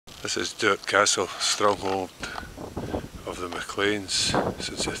This is Duart Castle, stronghold of the MacLeans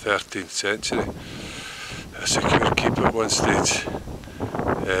since the 13th century. A secure keep at one stage.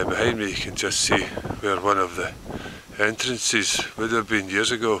 Behind me you can just see where one of the entrances would have been years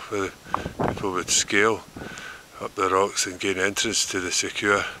ago, where people would scale up the rocks and gain entrance to the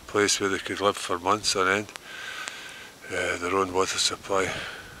secure place where they could live for months on end. Their own water supply,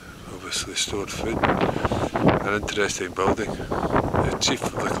 obviously stored food. An interesting building. The chief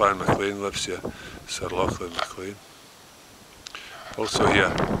of the clan MacLean lives here, Sir Lachlan MacLean. Also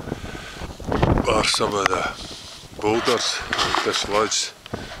here are some of the boulders dislodged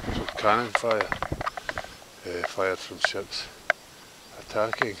from cannon fire, fired from ships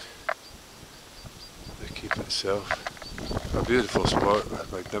attacking the keep itself. A beautiful spot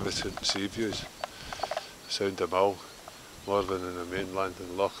with magnificent sea views. The Sound of Mull, more than in the mainland,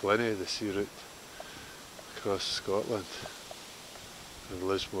 and Loch Linnhe, the sea route across Scotland, and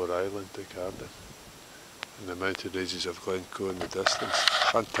Lismore Island to Cardiff, and the mountain ranges of Glencoe in the distance.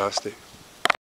 Fantastic.